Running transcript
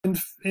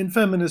in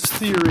feminist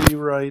theory,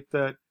 right,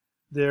 that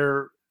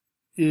there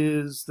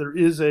is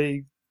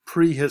a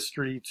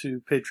prehistory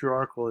to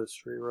patriarchal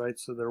history, right?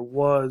 So there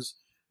was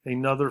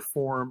another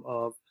form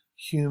of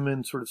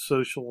human sort of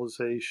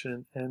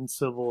socialization and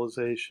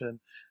civilization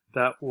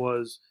that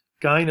was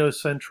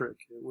gynocentric.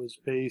 It was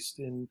based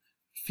in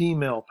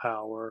female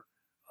power.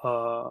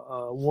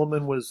 A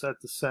woman was at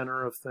the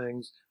center of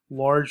things,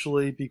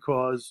 largely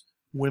because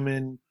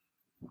women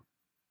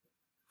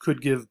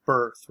could give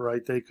birth,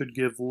 right? They could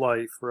give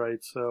life,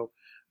 right? So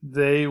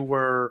they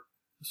were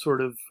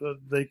sort of,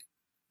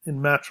 in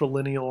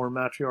matrilineal or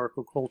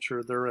matriarchal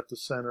culture, they're at the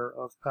center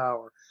of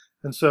power.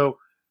 And so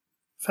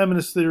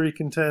feminist theory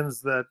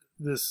contends that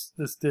this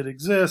did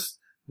exist.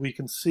 We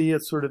can see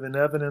it sort of in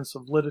evidence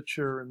of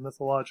literature and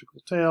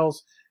mythological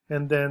tales.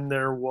 And then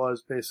there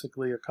was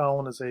basically a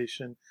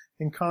colonization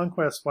and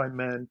conquest by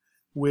men,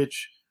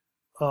 which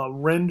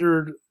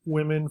rendered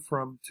women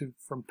from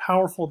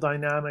powerful,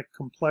 dynamic,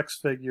 complex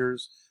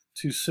figures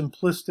to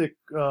simplistic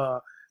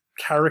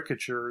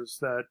caricatures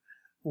that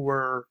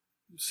were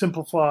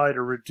simplified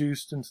or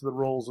reduced into the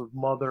roles of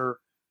mother,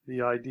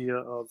 the idea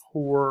of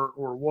whore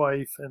or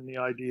wife, and the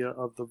idea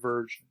of the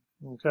virgin.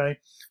 Okay,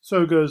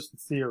 so goes the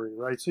theory,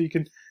 right? So you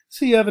can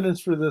see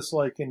evidence for this,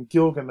 like in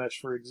Gilgamesh,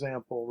 for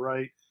example,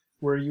 right,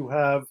 where you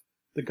have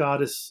the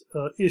goddess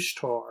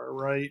Ishtar,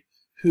 right,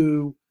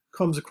 who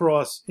comes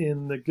across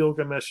in the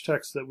Gilgamesh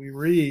text that we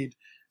read,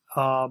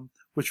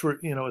 which were,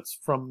 it's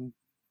from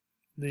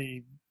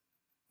the,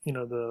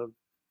 the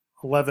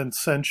 11th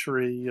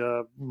century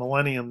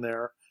millennium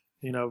there,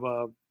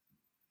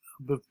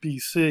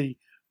 BC.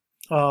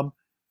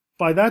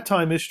 By that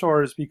time,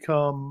 Ishtar has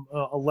become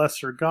a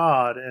lesser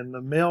god, and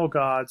the male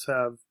gods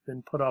have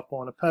been put up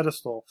on a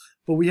pedestal.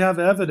 But we have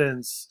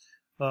evidence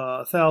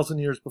 1,000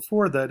 years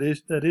before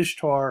that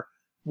Ishtar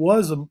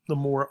was a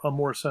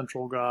more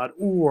central god,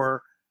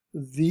 or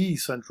the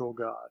central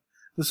god.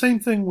 The same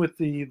thing with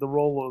the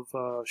role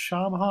of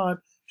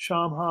Shamhat.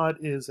 Shamhat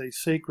is a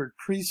sacred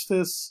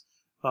priestess.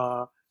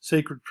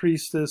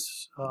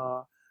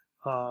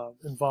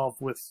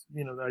 Involved with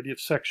the idea of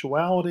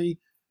sexuality.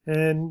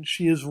 And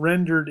she is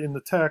rendered in the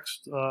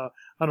text, I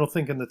don't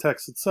think in the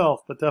text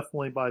itself, but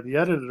definitely by the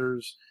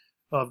editors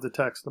of the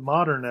text, the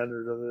modern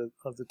editor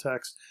of the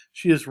text,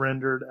 she is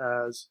rendered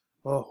as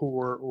a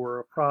whore or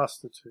a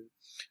prostitute.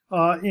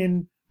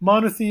 In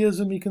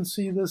monotheism, you can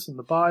see this in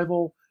the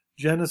Bible.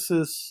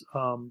 Genesis,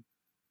 the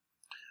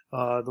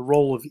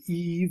role of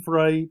Eve,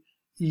 right?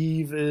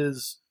 Eve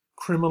is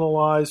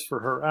criminalized for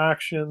her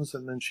actions,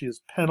 and then she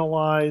is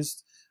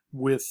penalized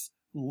with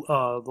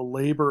the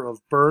labor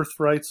of birth,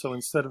 right? So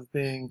instead of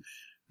being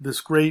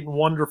this great and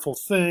wonderful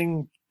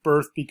thing,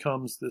 birth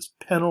becomes this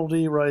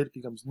penalty, right? It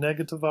becomes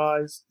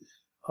negativized.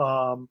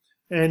 And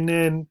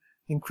then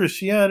in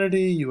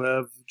Christianity, you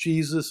have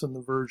Jesus and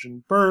the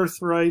virgin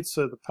birth, right?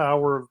 So the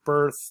power of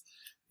birth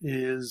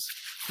is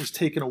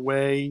taken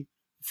away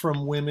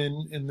from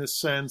women in this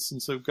sense,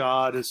 and so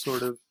God is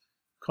sort of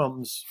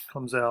comes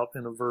out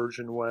in a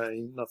virgin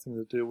way, nothing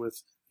to do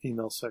with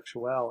female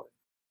sexuality.